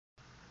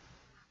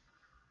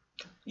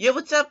Yo,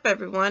 what's up,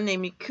 everyone?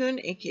 Amy Kun,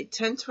 aka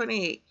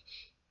 1028,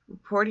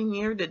 reporting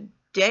here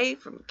today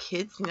from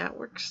Kids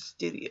Network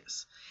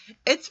Studios.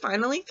 It's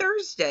finally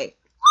Thursday,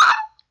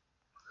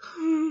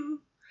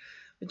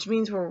 which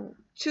means we're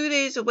 2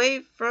 days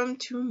away from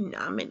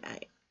Toonami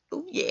Night.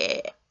 Oh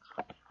yeah!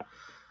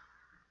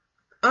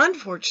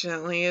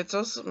 Unfortunately, it's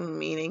also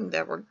meaning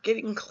that we're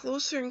getting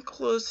closer and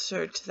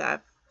closer to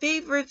that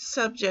favorite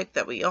subject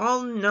that we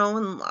all know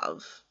and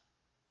love: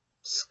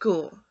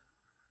 school.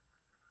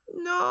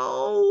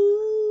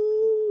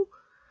 No!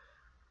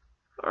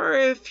 Or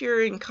if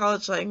you're in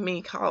college like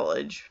me,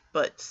 college,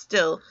 but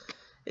still,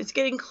 it's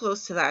getting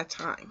close to that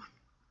time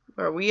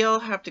where we all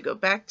have to go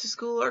back to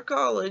school or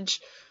college.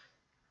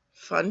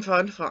 Fun,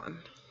 fun, fun.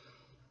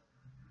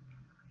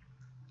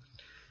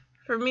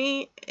 For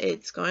me,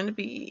 it's going to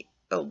be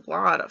a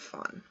lot of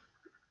fun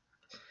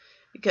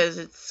because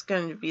it's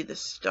going to be the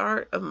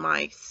start of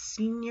my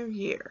senior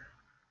year.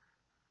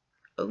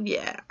 Oh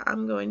yeah,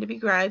 I'm going to be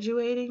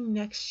graduating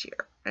next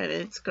year, and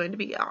it's going to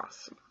be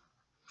awesome.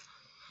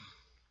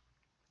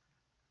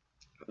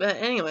 But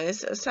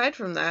anyways, aside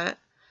from that,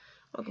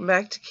 welcome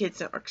back to Kids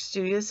Network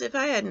Studios. If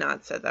I had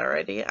not said that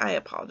already, I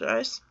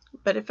apologize.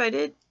 But if I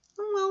did,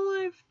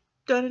 well, I've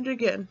done it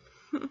again.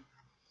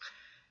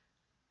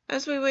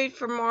 As we wait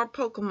for more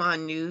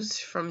Pokemon news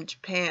from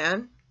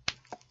Japan,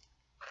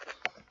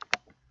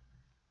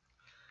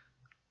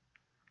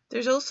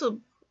 there's also,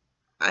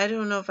 I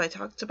don't know if I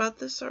talked about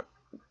this, or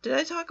did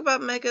I talk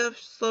about Mega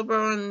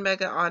Slowbro and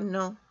Mega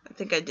Audino? I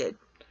think I did.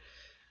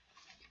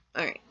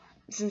 Alright.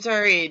 Since I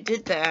already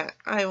did that,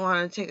 I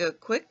want to take a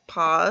quick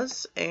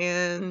pause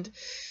and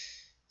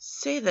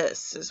say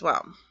this as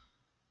well.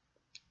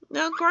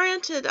 Now,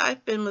 granted,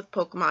 I've been with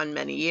Pokemon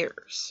many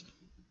years.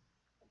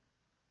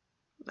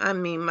 I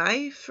mean,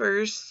 my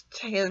first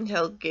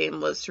handheld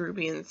game was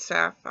Ruby and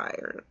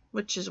Sapphire,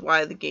 which is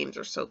why the games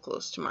are so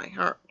close to my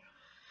heart.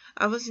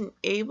 I wasn't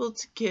able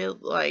to get,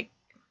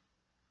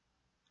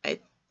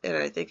 and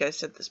I think I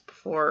said this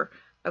before,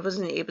 I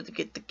wasn't able to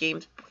get the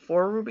games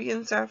before Ruby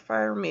and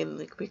Sapphire,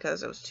 mainly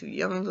because I was too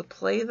young to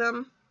play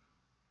them.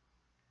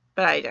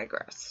 But I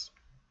digress.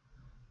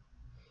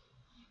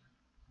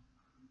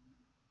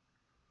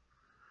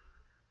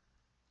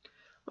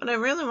 What I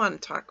really want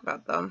to talk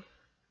about, though,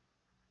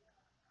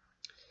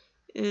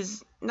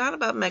 is not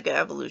about Mega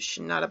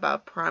Evolution, not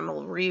about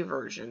Primal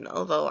Reversion,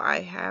 although I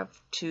have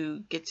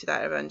to get to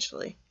that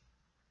eventually,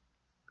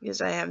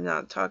 because I have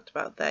not talked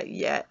about that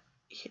yet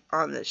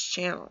on this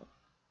channel.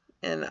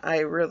 And I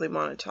really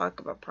want to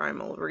talk about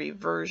Primal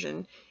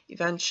Reversion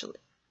eventually.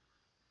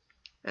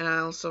 And I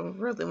also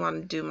really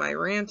want to do my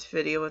rant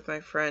video with my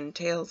friend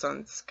Tails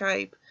on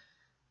Skype.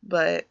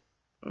 But,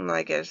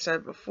 like I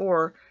said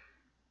before,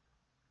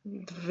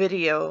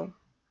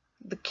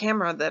 the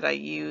camera that I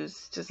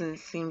use doesn't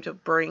seem to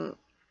bring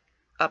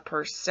up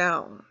her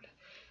sound.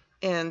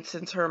 And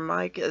since her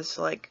mic is,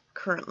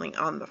 currently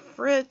on the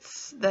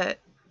fritz,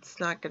 that's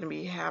not going to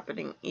be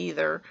happening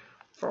either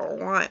for a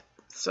while.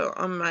 So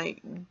I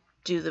might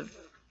do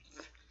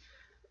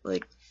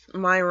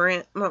my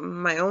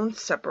own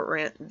separate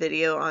rant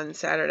video on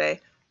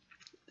Saturday,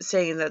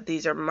 saying that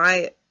these are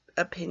my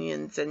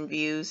opinions and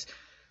views,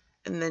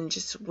 and then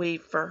just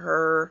wait for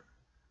her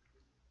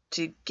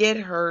to get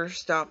her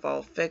stuff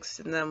all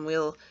fixed, and then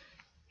we'll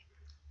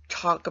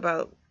talk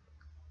about,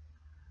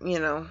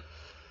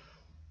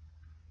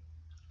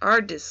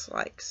 our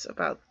dislikes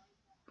about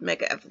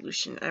Mega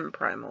Evolution and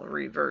Primal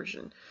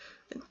Reversion.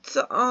 It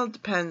all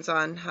depends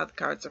on how the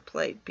cards are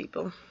played,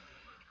 people.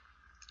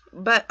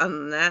 But other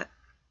than that,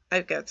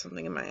 I've got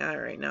something in my eye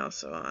right now,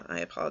 so I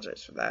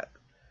apologize for that.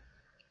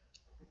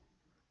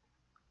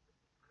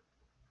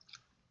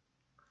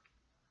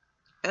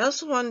 I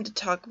also wanted to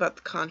talk about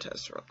the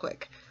contest real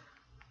quick.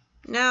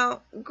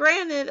 Now,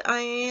 granted, I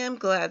am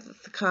glad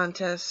that the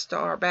contests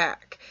are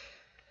back.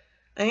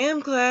 I am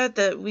glad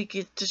that we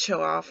get to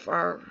show off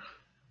our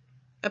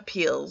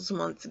appeals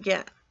once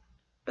again.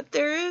 But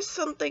there is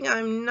something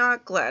I'm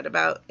not glad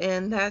about,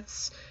 and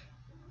that's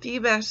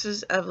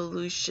Feebas's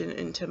evolution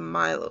into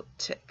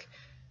Milotic.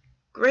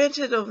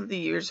 Granted, over the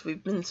years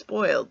we've been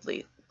spoiled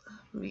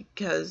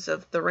because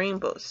of the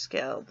rainbow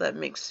scale that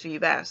makes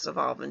Feebas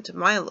evolve into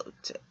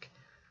Milotic.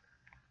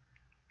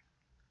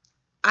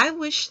 I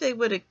wish they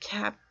would have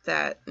kept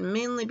that,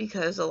 mainly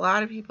because a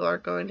lot of people are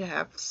going to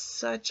have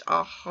such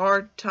a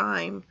hard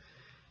time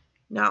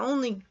not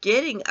only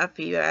getting a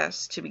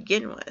Feebas to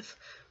begin with,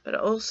 but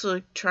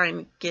also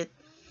trying to get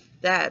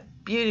that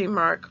beauty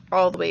mark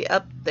all the way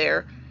up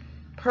there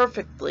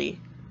perfectly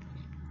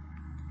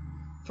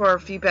for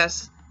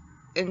Feebas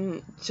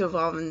to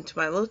evolve into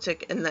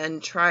Milotic, and then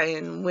try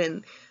and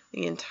win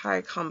the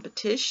entire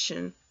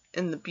competition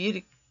in the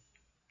beauty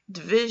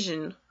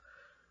division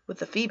with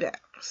the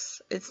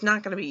Feebas. It's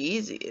not going to be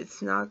easy.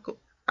 It's not.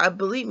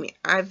 Believe me,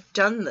 I've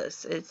done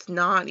this. It's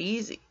not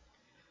easy.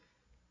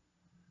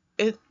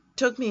 It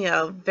took me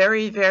a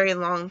very, very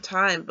long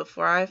time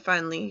before I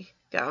finally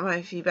got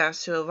my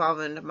Feebas to evolve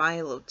into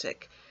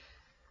Milotic.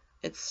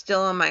 It's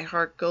still on my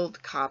Heart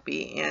Gold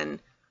copy, and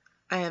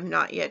I have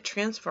not yet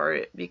transferred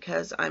it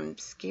because I'm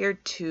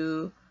scared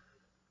to,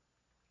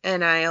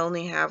 and I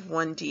only have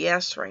one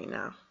DS right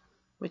now,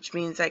 which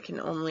means I can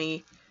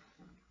only,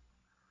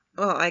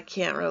 well, I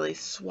can't really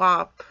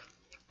swap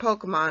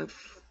Pokemon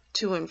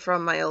to and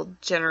from my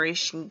old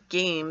generation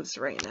games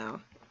right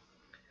now.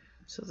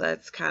 So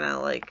that's kind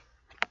of like,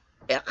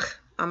 ugh,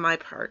 on my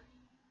part.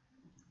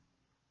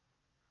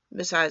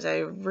 Besides, I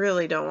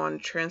really don't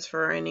want to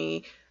transfer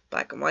any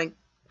Black and White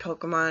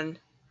Pokemon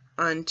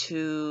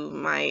onto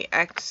my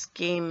X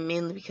game,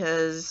 mainly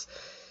because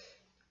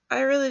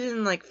I really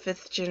didn't like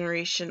 5th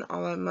generation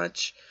all that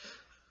much.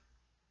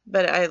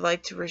 But I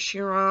liked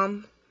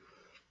Reshiram,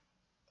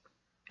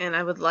 and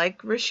I would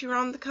like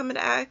Reshiram to come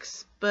into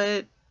X,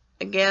 but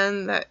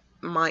again, that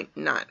might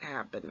not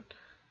happen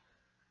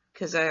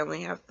because I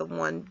only have the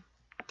one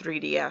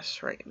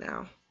 3DS right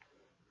now.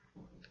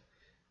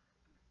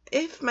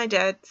 If my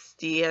dad's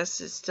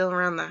DS is still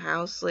around the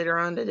house later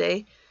on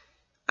today,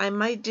 I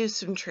might do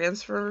some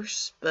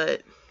transfers,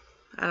 but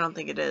I don't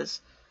think it is.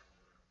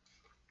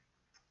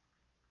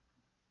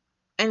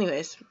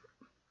 Anyways,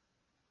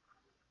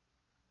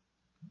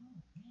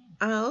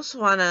 I also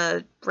want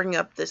to bring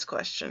up this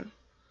question.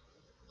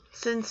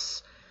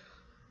 Since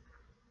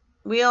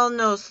we all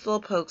know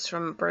Slowpoke's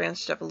from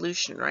Branched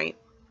Evolution, right?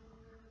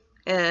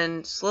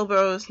 And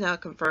Slowbro is now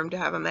confirmed to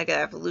have a Mega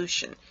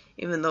Evolution,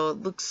 even though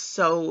it looks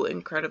so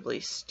incredibly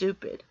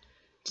stupid.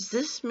 Does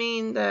this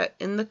mean that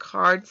in the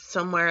cards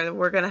somewhere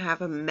we're going to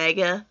have a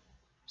Mega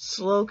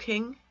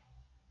Slowking?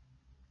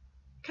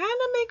 Kind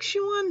of makes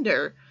you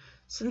wonder.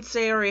 Since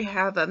they already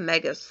have a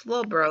Mega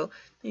Slowbro,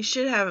 they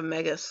should have a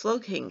Mega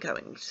Slowking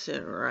coming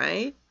soon,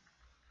 right?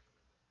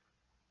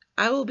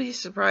 I will be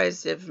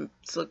surprised if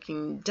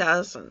Slowking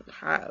doesn't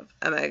have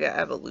a Mega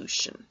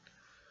Evolution.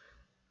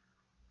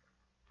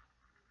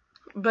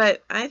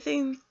 But I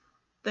think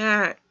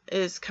that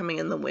is coming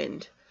in the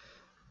wind.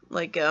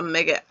 Like a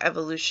Mega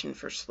Evolution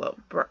for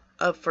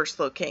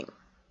Slowking.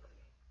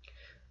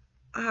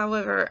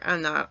 However,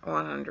 I'm not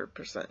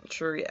 100%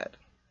 sure yet.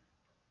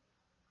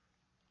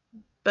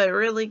 But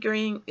really,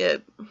 Game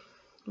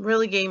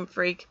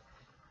Freak,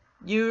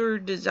 your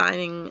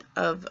designing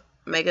of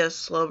Mega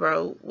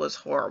Slowbro was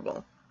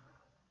horrible.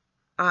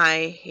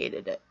 I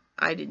hated it.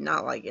 I did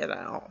not like it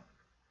at all.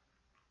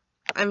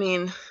 I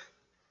mean,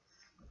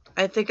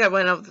 I think I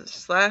went over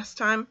this last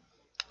time,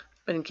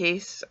 but in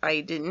case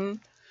I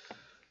didn't,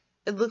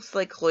 it looks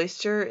like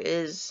Cloyster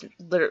is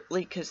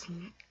literally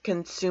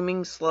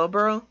consuming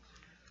Slowbro,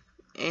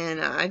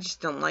 and I just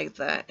don't like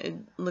that. It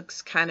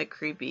looks kind of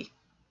creepy,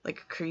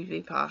 like a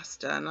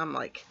creepypasta, and I'm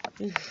like,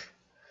 ugh.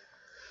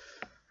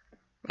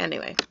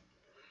 Anyway.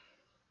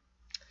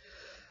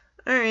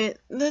 Alright,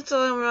 that's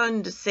all I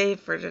wanted to say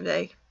for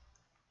today.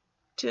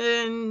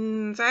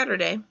 Tune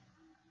Saturday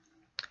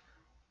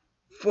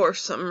for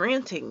some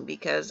ranting,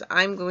 because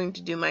I'm going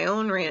to do my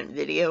own rant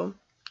video,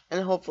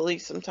 and hopefully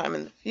sometime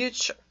in the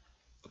future,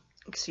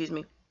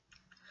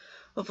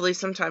 hopefully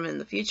sometime in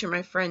the future,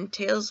 my friend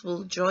Tails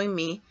will join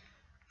me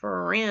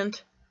for a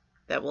rant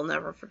that we'll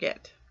never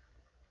forget.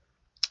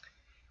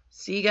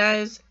 See you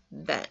guys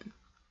then.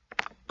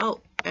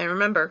 Oh, and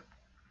remember,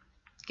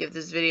 give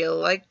this video a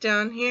like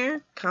down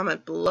here,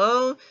 comment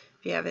below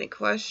if you have any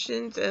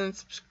questions, and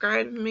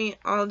subscribe to me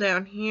all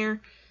down here.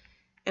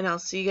 And I'll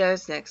see you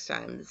guys next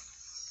time. This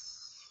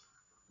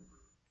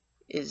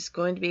is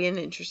going to be an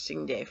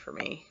interesting day for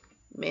me,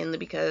 mainly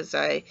because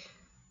I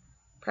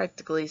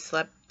practically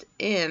slept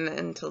in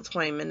until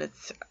 20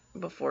 minutes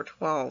before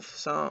 12,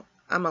 so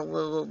I'm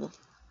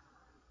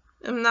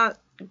not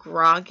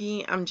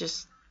groggy, I'm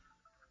just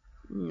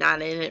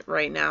not in it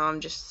right now.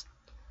 I'm just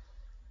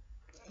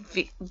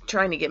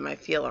trying to get my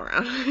feel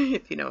around,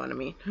 if you know what I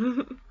mean.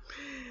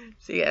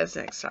 See you guys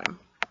next time.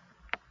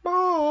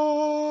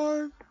 Bye!